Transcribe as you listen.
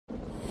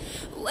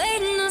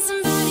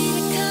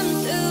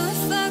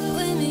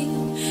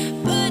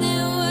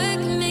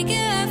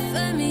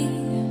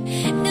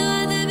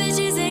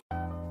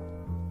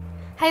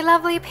Hey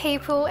lovely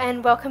people,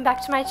 and welcome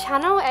back to my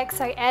channel,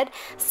 XOEd.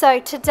 So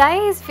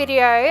today's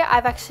video,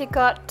 I've actually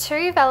got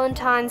two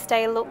Valentine's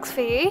Day looks for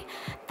you.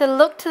 The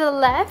look to the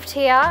left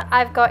here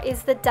I've got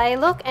is the day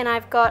look, and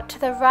I've got to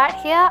the right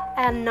here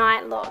a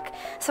night look.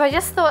 So I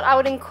just thought I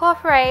would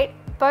incorporate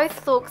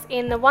both looks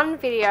in the one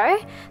video.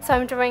 So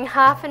I'm doing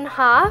half and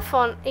half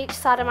on each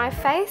side of my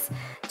face,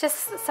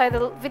 just so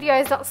the video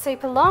is not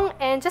super long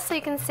and just so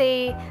you can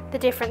see the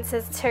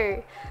differences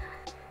too.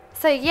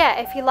 So yeah,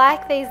 if you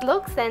like these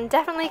looks, then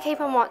definitely keep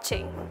on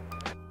watching.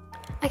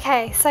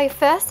 Okay, so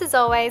first as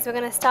always, we're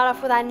going to start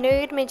off with our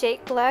Nude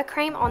Magic Blur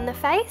Cream on the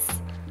face.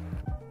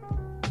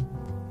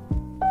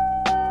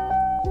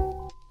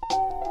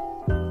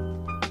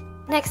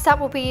 Next up,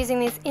 we'll be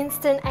using this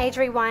Instant Age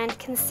Rewind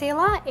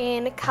Concealer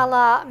in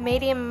colour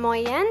Medium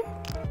Moyenne.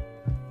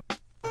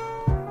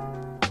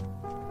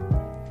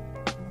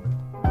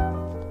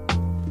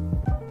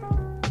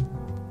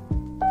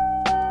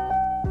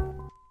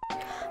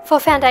 For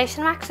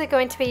foundation, I'm actually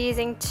going to be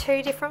using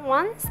two different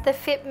ones. The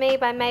Fit Me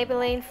by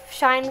Maybelline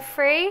Shine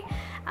Free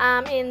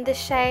in the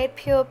shade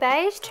Pure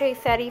Beige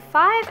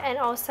 235, and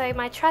also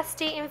my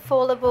trusty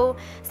infallible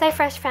Stay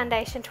Fresh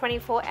Foundation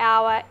 24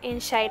 Hour in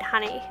shade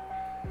Honey.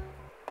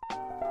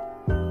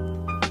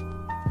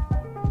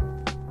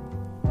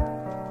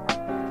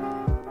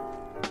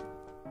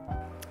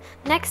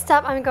 Next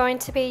up, I'm going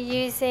to be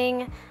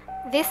using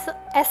this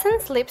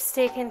Essence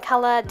lipstick in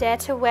colour Dare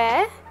to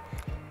Wear.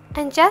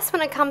 And just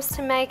when it comes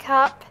to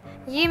makeup,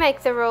 you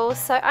make the rules,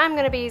 so I'm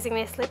going to be using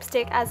this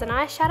lipstick as an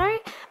eyeshadow,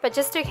 but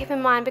just do keep in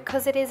mind,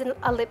 because it is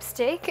a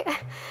lipstick,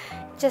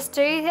 just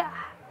do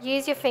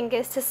use your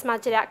fingers to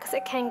smudge it out because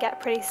it can get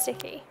pretty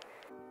sticky.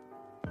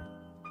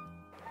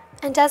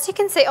 And as you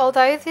can see,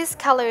 although this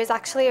colour is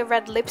actually a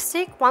red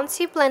lipstick, once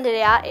you blend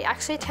it out, it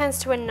actually turns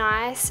to a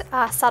nice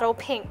subtle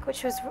pink,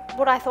 which was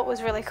what I thought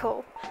was really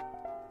cool.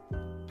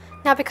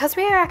 Now, because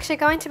we are actually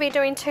going to be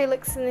doing two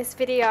looks in this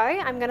video,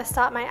 I'm going to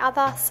start my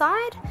other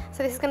side.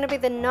 So this is going to be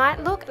the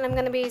night look, and I'm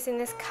going to be using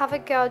this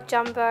CoverGirl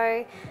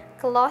Jumbo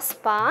Gloss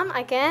Balm.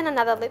 Again,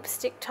 another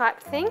lipstick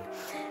type thing.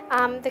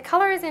 The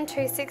colour is in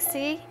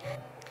 260.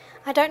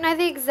 I don't know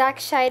the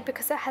exact shade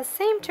because it has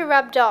seemed to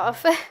rubbed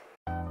off.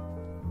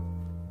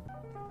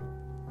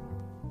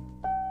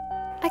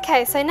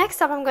 Okay, so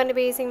next up I'm going to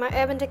be using my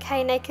Urban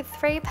Decay Naked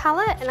 3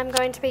 palette, and I'm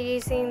going to be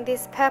using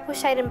this purple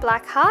shade in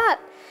Black Heart.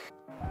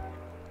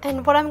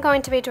 And what I'm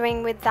going to be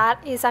doing with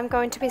that is I'm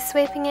going to be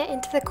sweeping it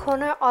into the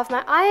corner of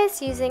my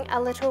eyes using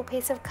a little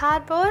piece of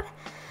cardboard.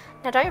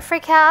 Now don't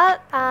freak out,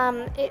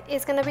 it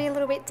is going to be a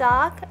little bit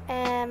dark,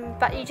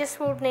 but you just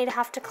will need to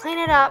have to clean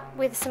it up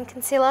with some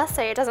concealer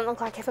so it doesn't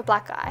look like you have a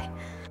black eye.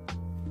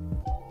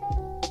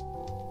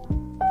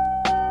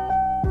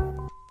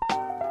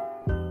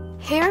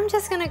 Here I'm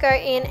just going to go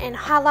in and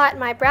highlight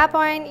my brow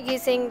bone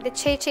using the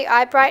Chi Chi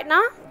Eye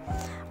Brightener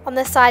on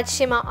the side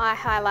shimmer eye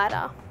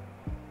highlighter.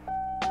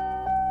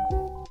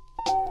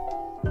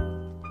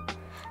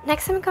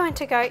 Next, I'm going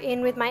to go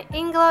in with my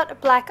Inglot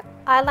Black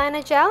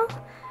Eyeliner Gel,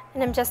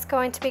 and I'm just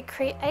going to be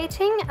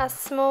creating a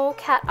small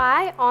cat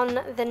eye on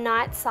the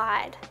night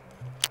side.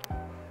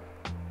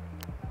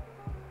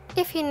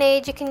 If you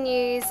need, you can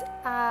use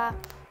a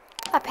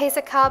piece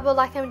of cardboard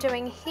like I'm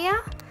doing here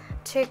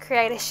to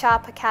create a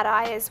sharper cat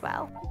eye as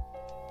well.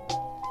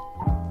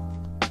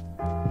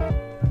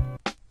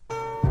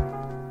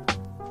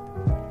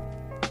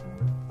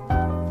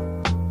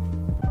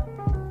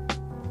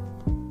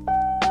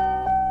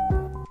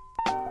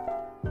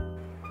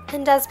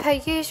 And as per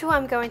usual,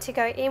 I'm going to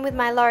go in with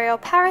my L'Oreal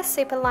Paris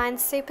Superline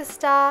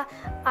Superstar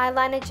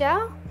Eyeliner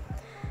Gel.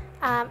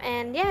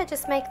 And yeah,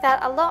 just make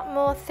that a lot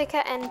more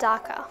thicker and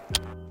darker.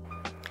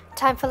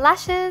 Time for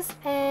lashes,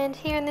 and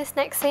here in this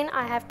next scene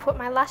I have put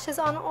my lashes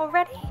on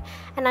already,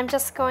 and I'm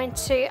just going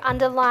to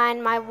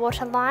underline my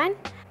waterline.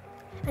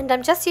 And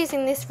I'm just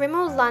using this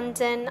Rimmel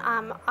London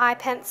eye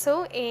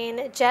pencil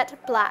in Jet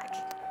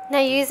Black. Now,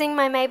 using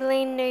my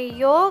Maybelline New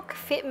York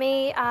Fit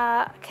Me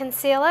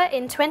concealer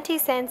in 20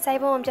 Sand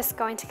Sable, I'm just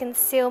going to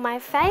conceal my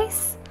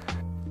face.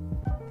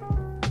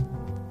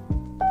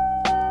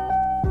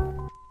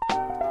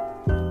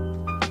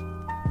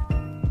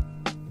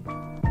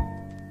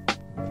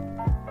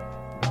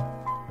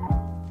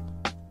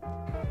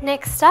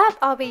 Next up,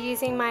 I'll be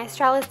using my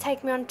Australia's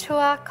Take Me On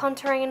Tour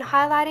Contouring and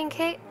Highlighting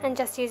Kit, and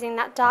just using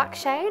that dark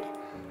shade.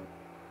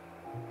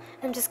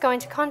 I'm just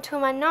going to contour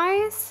my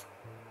nose.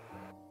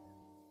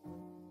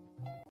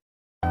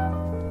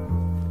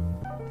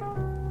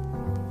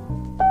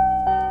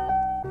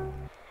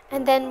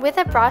 And then with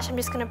a brush, I'm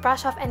just going to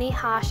brush off any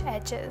harsh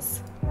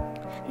edges.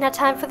 Now,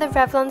 time for the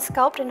Revlon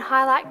Sculpt and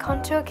Highlight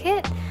Contour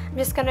Kit. I'm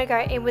just going to go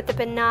in with the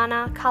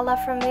banana colour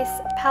from this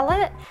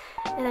palette,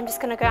 and I'm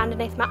just going to go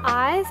underneath my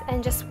eyes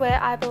and just where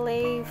I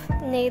believe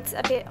needs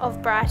a bit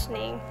of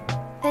brightening.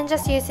 Then,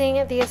 just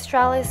using the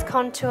Australia's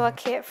Contour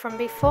Kit from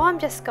before, I'm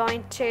just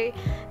going to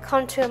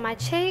contour my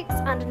cheeks,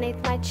 underneath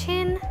my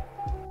chin.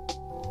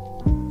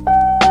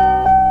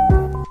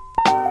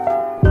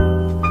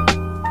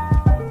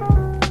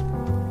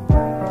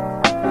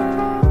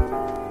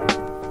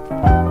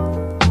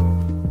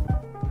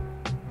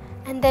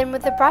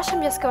 brush,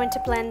 I'm just going to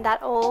blend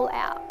that all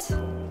out.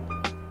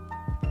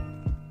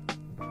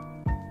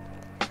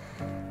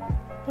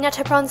 Now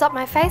to bronze up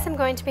my face, I'm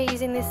going to be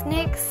using this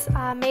NYX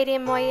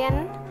Medium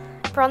Moyenne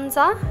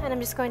bronzer, and I'm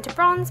just going to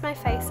bronze my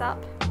face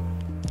up.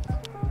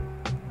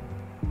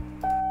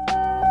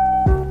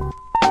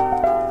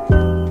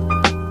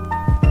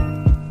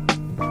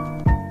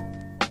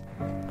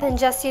 Then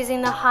just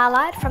using the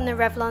highlight from the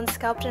Revlon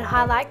Sculpt and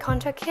Highlight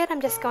Contour Kit, I'm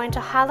just going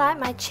to highlight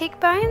my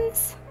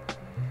cheekbones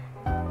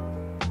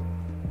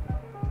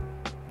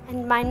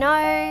and my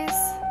nose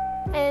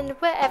and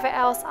wherever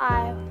else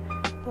I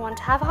want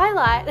to have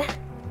highlight.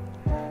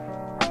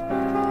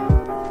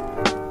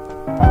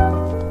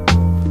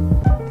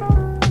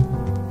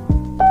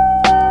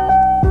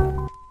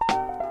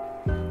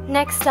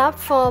 Next up,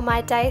 for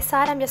my day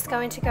side, I'm just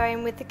going to go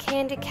in with the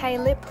Candy K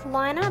Lip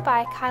Liner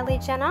by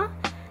Kylie Jenner.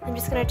 I'm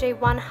just going to do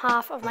one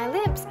half of my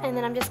lips, and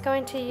then I'm just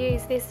going to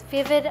use this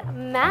Vivid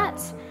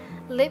Matte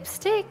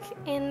lipstick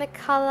in the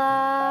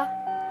colour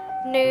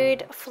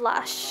Nude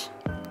Flush.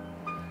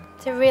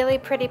 It's a really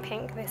pretty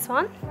pink, this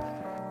one.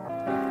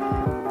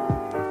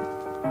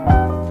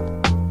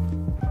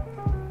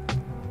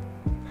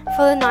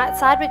 For the night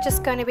side, we're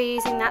just going to be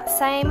using that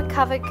same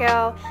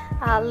CoverGirl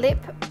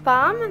lip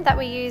balm that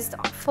we used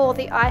for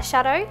the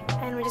eyeshadow,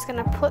 and we're just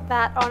going to put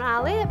that on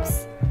our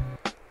lips.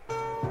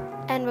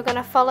 And we're going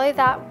to follow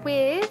that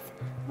with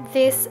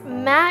this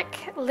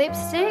MAC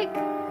lipstick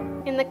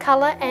in the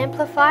colour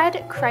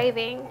Amplified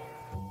Craving.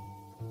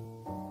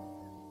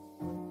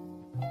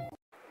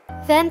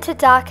 Then to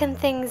darken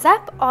things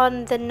up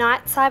on the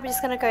night side, we're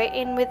just going to go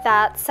in with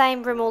that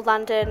same Rimmel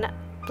London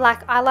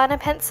black eyeliner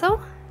pencil.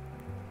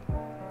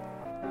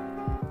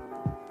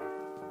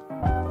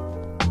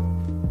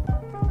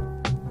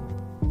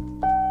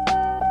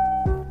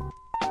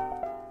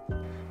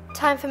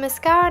 Time for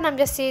mascara, and I'm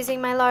just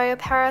using my L'Oreal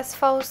Paris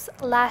False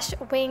Lash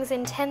Wings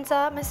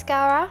Intensa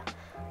mascara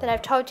that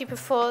I've told you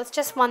before. It's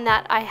just one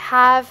that I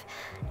have.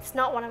 It's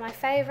not one of my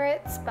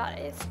favorites, but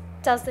it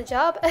does the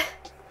job.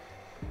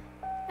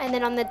 And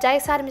then on the day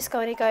side, I'm just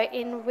going to go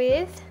in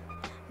with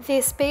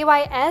this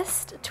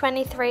BYS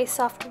 23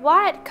 Soft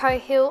White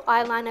Cohill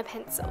Eyeliner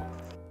Pencil.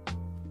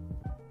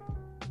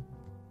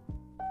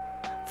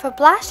 For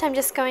blush, I'm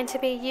just going to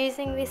be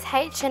using this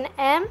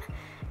H&M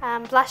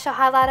blusher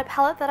highlighter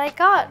palette that I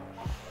got.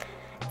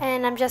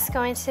 And I'm just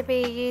going to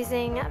be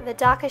using the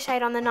darker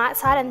shade on the night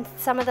side and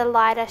some of the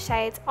lighter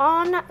shades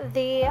on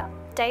the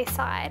day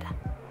side.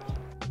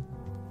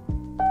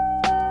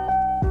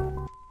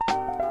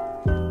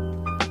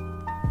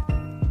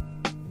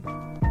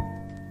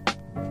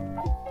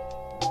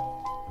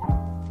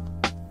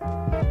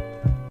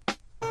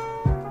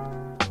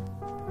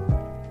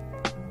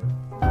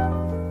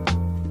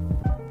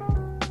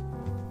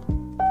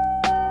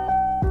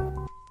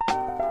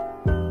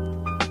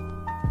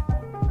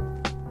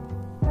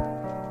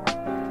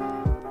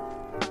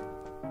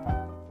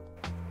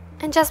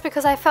 And just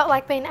because I felt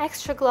like being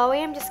extra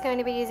glowy, I'm just going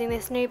to be using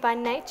this Nude by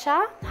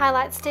Nature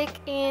highlight stick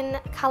in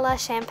colour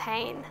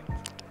Champagne.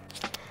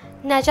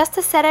 Now just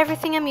to set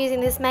everything, I'm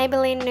using this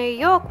Maybelline New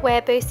York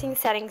Wear Boosting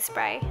Setting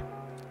Spray.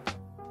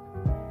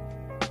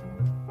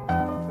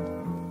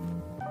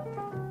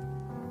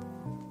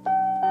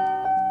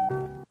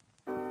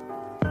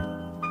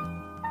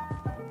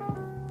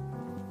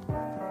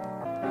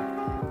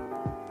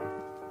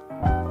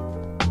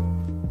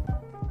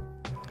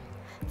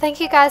 Thank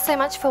you guys so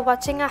much for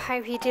watching. I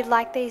hope you did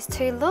like these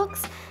two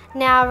looks.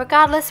 Now,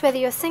 regardless whether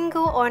you're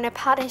single or in a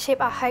partnership,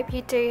 I hope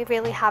you do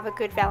really have a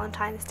good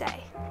Valentine's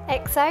Day.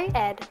 XO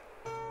Ed.